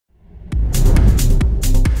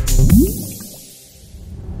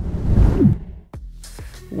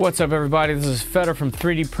What's up everybody, this is Feder from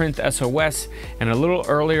 3D Print SOS, and a little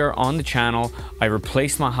earlier on the channel I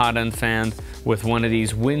replaced my hot end fan with one of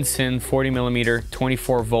these Winsinn 40mm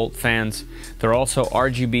 24 volt fans. They're also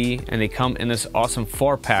RGB and they come in this awesome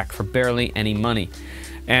 4-pack for barely any money.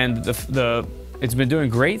 And it's been doing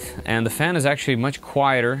great, and the fan is actually much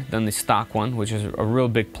quieter than the stock one, which is a real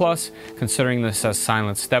big plus considering this has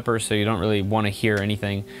silent steppers, so you don't really want to hear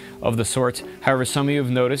anything of the sort. However, some of you have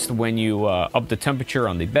noticed when you up the temperature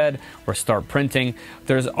on the bed or start printing,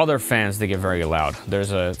 there's other fans that get very loud.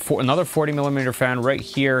 There's another 40mm fan right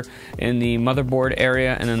here in the motherboard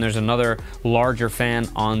area, and then there's another larger fan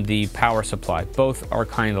on the power supply. Both are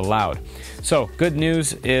kind of loud. So good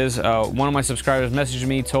news is one of my subscribers messaged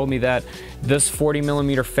me, told me that this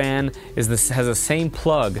 40mm fan has the same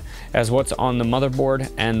plug as what's on the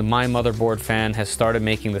motherboard, and my motherboard fan has started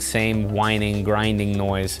making the same whining, grinding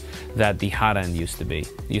noise that the hot end used to do.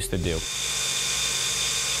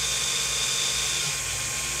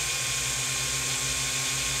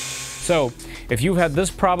 So if you've had this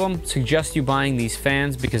problem, suggest you buying these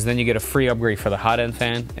fans, because then you get a free upgrade for the hot end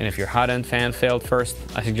fan. And if your hot end fan failed first,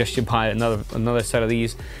 I suggest you buy another set of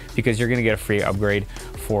these, because you're gonna get a free upgrade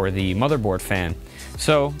for the motherboard fan.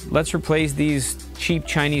 So let's replace these cheap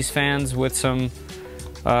Chinese fans with some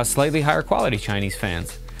slightly higher quality Chinese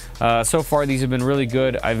fans. So far these have been really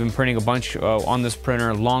good. I've been printing a bunch on this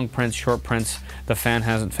printer, long prints, short prints. The fan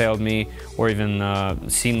hasn't failed me or even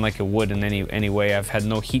seemed like it would in any way. I've had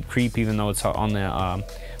no heat creep, even though it's on the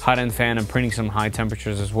hot end fan. I'm printing some high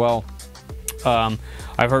temperatures as well.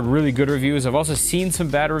 I've heard really good reviews. I've also seen some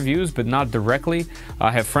bad reviews, but not directly.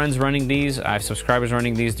 I have friends running these. I have subscribers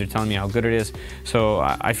running these. They're telling me how good it is. So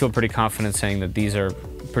I feel pretty confident saying that these are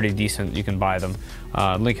pretty decent. You can buy them.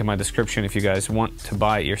 Link in my description if you guys want to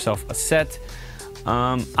buy yourself a set.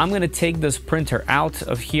 I'm going to take this printer out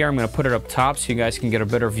of here. I'm going to put it up top so you guys can get a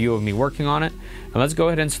better view of me working on it. And let's go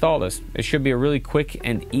ahead and install this. It should be a really quick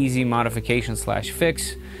and easy modification slash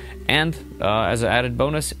fix. And as an added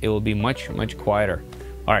bonus, it will be much quieter.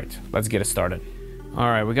 All right, let's get it started. All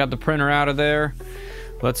right, we got the printer out of there.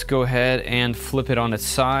 Let's go ahead and flip it on its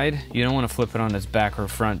side. You don't want to flip it on its back or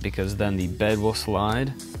front, because then the bed will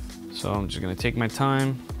slide. So I'm just gonna take my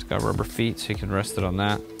time. It's got rubber feet, so you can rest it on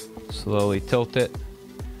that. Slowly tilt it.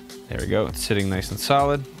 There we go, it's sitting nice and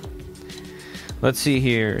solid. Let's see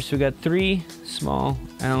here. So we got 3 small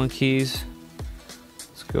Allen keys.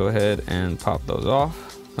 Let's go ahead and pop those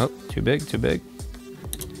off. Oh, too big.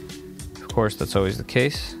 Of course, that's always the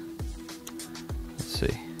case. Let's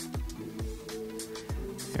see.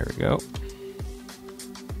 There we go.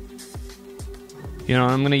 You know,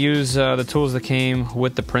 I'm going to use the tools that came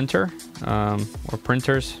with the printer, or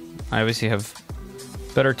printers. I obviously have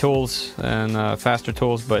better tools and faster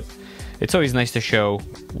tools, but it's always nice to show,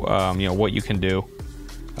 you know, what you can do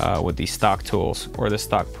with these stock tools or the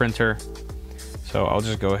stock printer. So I'll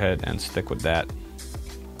just go ahead and stick with that.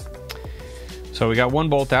 So we got one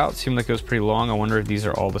bolt out. Seemed like it was pretty long. I wonder if these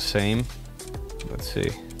are all the same. Let's see.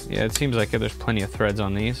 Yeah, it seems like there's plenty of threads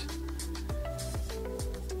on these.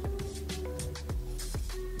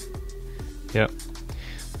 Yep.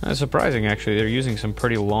 That's surprising, actually. They're using some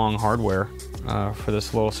pretty long hardware for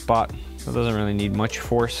this little spot. It doesn't really need much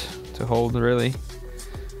force to hold, really.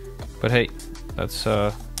 But hey, that's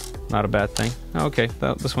not a bad thing. Okay,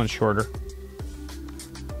 this one's shorter.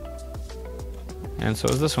 And so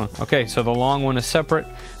is this one. Okay, so the long one is separate,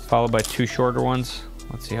 followed by 2 shorter ones.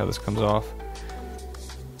 Let's see how this comes off.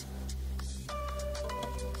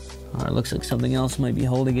 All right, looks like something else might be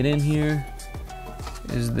holding it in here.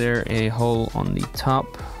 Is there a hole on the top?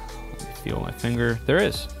 Let me feel my finger. There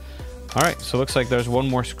is. All right, so it looks like there's one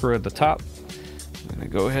more screw at the top. I'm gonna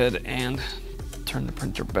go ahead and turn the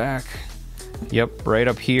printer back. Yep, right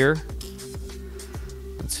up here.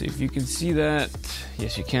 Let's see if you can see that.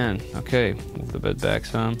 Yes, you can. Okay, move the bed back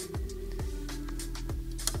some.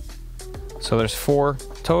 So there's 4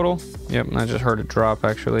 total. Yep, I just heard it drop,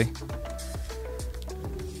 actually.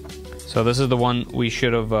 So this is the one we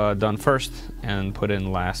should have done first and put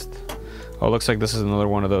in last. Oh, it looks like this is another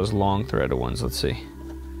one of those long threaded ones. Let's see.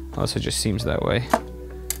 Unless it just seems that way.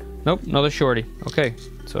 Nope, another shorty. Okay,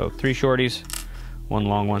 so 3 shorties, 1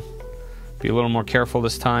 long one. Be a little more careful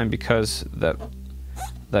this time, because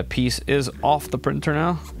that piece is off the printer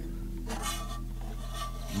now.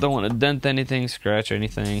 Don't want to dent anything, scratch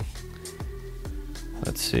anything.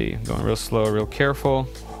 Let's see, I'm going real slow, real careful.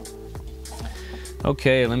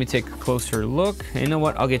 Okay, let me take a closer look. You know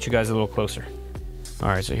what? I'll get you guys a little closer. All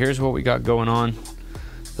right, so here's what we got going on.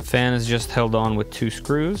 The fan is just held on with 2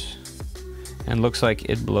 screws, and looks like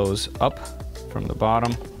it blows up from the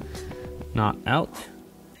bottom, not out.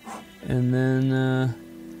 And then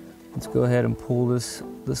Let's go ahead and pull this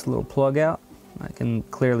little plug out. I can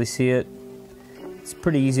clearly see it. It's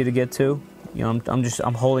pretty easy to get to. You know,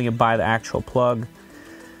 I'm holding it by the actual plug,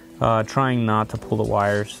 trying not to pull the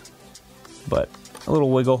wires, but a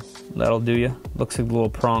little wiggle, that'll do you. Looks like the little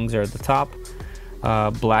prongs are at the top.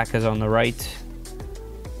 Black is on the right,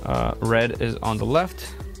 red is on the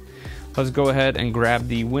left. Let's go ahead and grab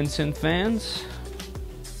the Winsinn fans.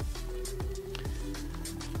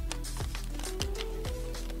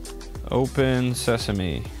 Open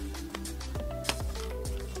sesame.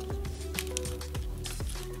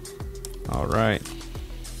 All right.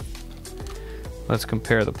 Let's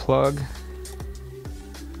compare the plug.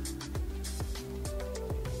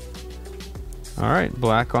 All right,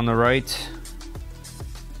 black on the right,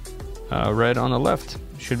 red on the left.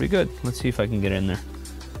 Should be good. Let's see if I can get in there.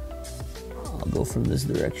 I'll go from this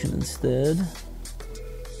direction instead.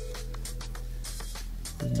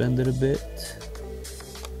 Bend it a bit.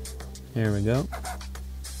 There we go.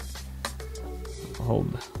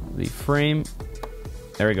 Hold the frame.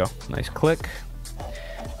 There we go. Nice click.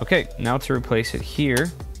 Okay, now to replace it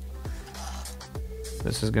here.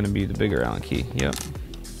 This is going to be the bigger Allen key. Yep.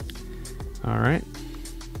 All right.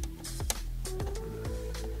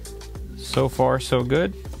 So far, so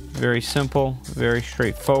good. Very simple, very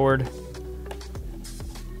straightforward.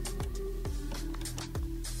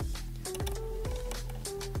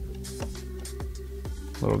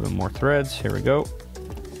 A little bit more threads. Here we go.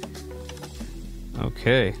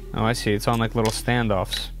 Okay. Oh, I see. It's on like little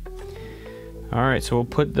standoffs. All right, so we'll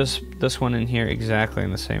put this one in here exactly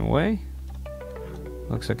in the same way.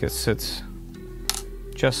 Looks like it sits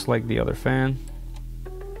just like the other fan.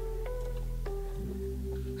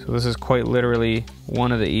 So this is quite literally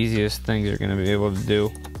one of the easiest things you're going to be able to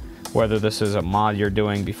do, whether this is a mod you're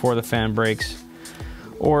doing before the fan breaks,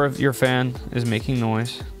 or if your fan is making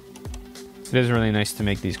noise. It is really nice to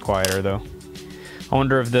make these quieter though. I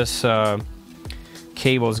wonder if this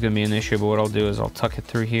cable is going to be an issue, but what I'll do is I'll tuck it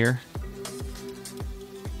through here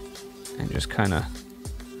and just kind of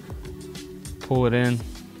pull it in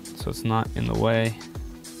so it's not in the way.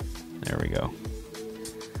 There we go.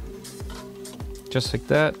 Just like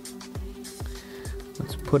that.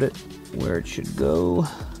 Let's put it where it should go.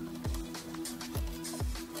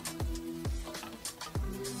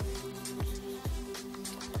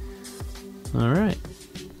 All right.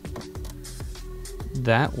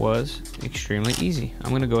 That was extremely easy.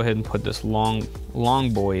 I'm gonna go ahead and put this long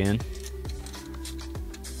boy in.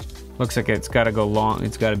 Looks like it's gotta go long,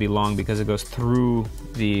 it's gotta be long because it goes through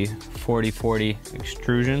the 40/40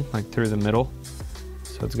 extrusion, like through the middle.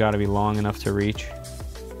 So it's gotta be long enough to reach.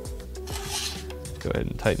 Go ahead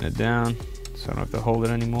and tighten it down so I don't have to hold it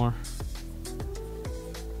anymore.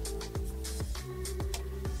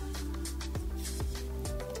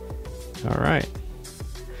 All right.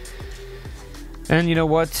 And you know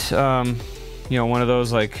what? You know, one of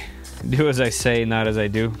those like do as I say, not as I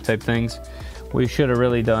do type things. We should have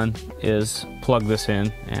really done is plug this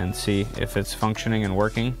in and see if it's functioning and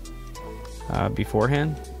working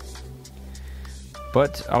beforehand.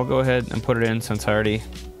 But I'll go ahead and put it in since I already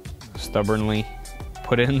stubbornly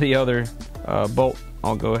put in the other bolt.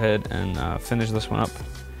 I'll go ahead and finish this one up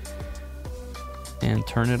and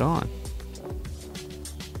turn it on.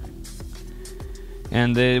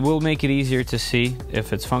 And it will make it easier to see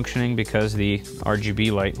if it's functioning because the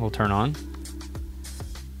RGB light will turn on.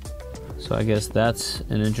 So I guess that's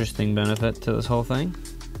an interesting benefit to this whole thing.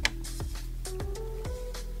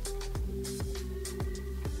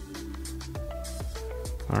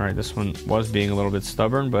 All right, this one was being a little bit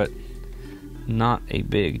stubborn, but not a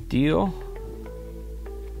big deal.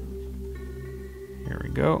 Here we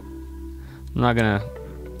go. I'm not gonna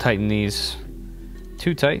tighten these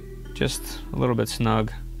too tight, just a little bit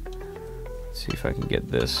snug. Let's see if I can get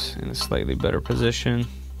this in a slightly better position.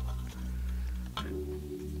 A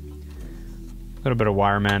little bit of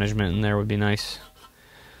wire management in there would be nice,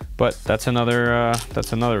 but that's another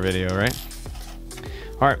video, right?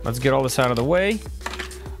 All right, let's get all this out of the way.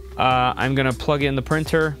 I'm gonna plug in the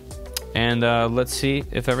printer and let's see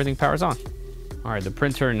if everything powers on. All right, the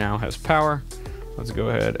printer now has power. Let's go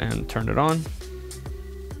ahead and turn it on.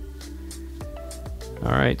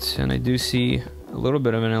 All right, and I do see a little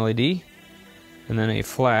bit of an LED and then a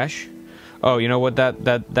flash. Oh, you know what, that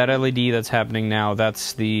LED that's happening now,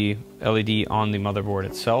 that's the LED on the motherboard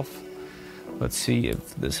itself. Let's see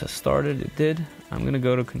if this has started. It did. I'm gonna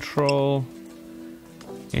go to control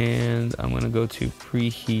and I'm gonna go to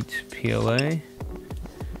preheat PLA.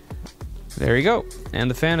 There you go, and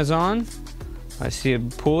the fan is on. I see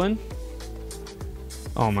it pulling.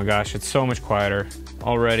 Oh my gosh, it's so much quieter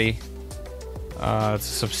already. It's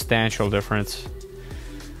a substantial difference.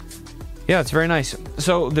 Yeah, it's very nice.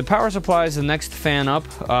 So the power supply is the next fan up.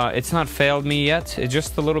 It's not failed me yet. It's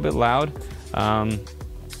just a little bit loud,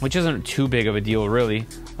 which isn't too big of a deal really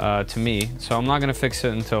to me. So I'm not gonna fix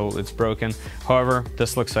it until it's broken. However,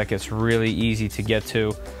 this looks like it's really easy to get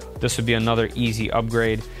to. This would be another easy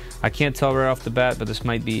upgrade. I can't tell right off the bat, but this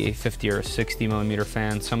might be a 50 or a 60 millimeter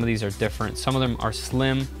fan. Some of these are different. Some of them are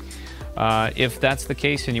slim. If that's the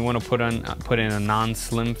case and you want to put in a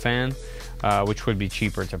non-slim fan, which would be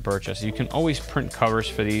cheaper to purchase, you can always print covers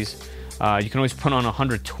for these. You can always put on a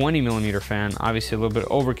 120 millimeter fan. Obviously a little bit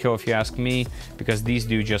overkill if you ask me, because these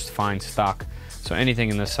do just fine stock. So anything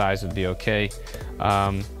in this size would be okay.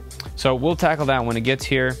 So we'll tackle that when it gets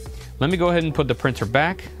here. Let me go ahead and put the printer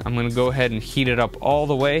back. I'm going to go ahead and heat it up all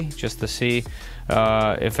the way just to see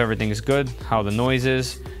if everything is good, how the noise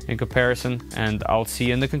is in comparison, and I'll see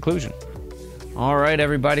you in the conclusion. All right,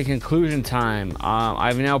 everybody, conclusion time.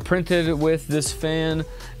 I've now printed with this fan,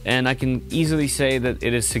 and I can easily say that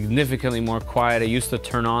it is significantly more quiet. I used to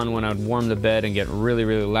turn on when I'd warm the bed and get really,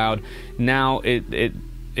 really loud. Now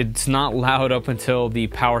it's not loud up until the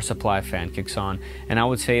power supply fan kicks on, and I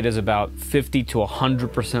would say it is about 50 to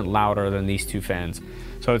 100% louder than these two fans.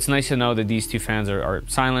 So it's nice to know that these two fans are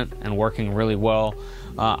silent and working really well.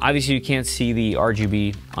 Obviously you can't see the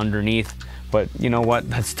RGB underneath, but you know what,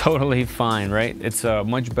 that's totally fine, right? It's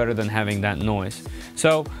much better than having that noise.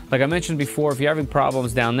 So like I mentioned before, if you're having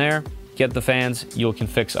problems down there, get the fans you can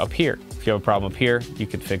fix up here. If you have a problem up here, you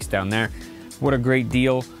could fix down there. What a great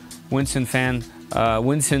deal. Winsinn fan.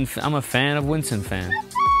 I'm a fan of Winsinn fan.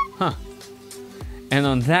 Huh. And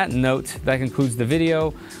on that note, that concludes the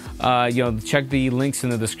video. Check the links in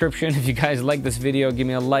the description. If you guys like this video, give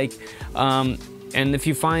me a like. And if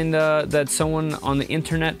you find that someone on the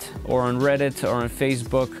internet or on Reddit or on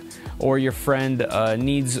Facebook or your friend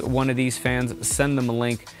needs one of these fans, send them a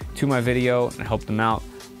link to my video and help them out.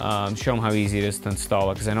 Show them how easy it is to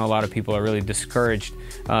install it, because I know a lot of people are really discouraged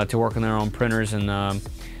to work on their own printers, and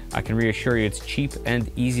I can reassure you it's cheap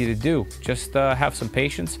and easy to do. Just have some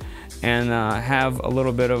patience and have a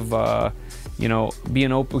little bit of,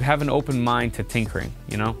 have an open mind to tinkering.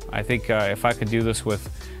 I think if I could do this with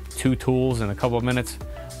 2 tools in a couple of minutes,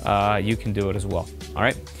 you can do it as well. All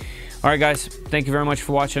right, guys, thank you very much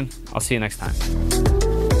for watching. I'll see you next time.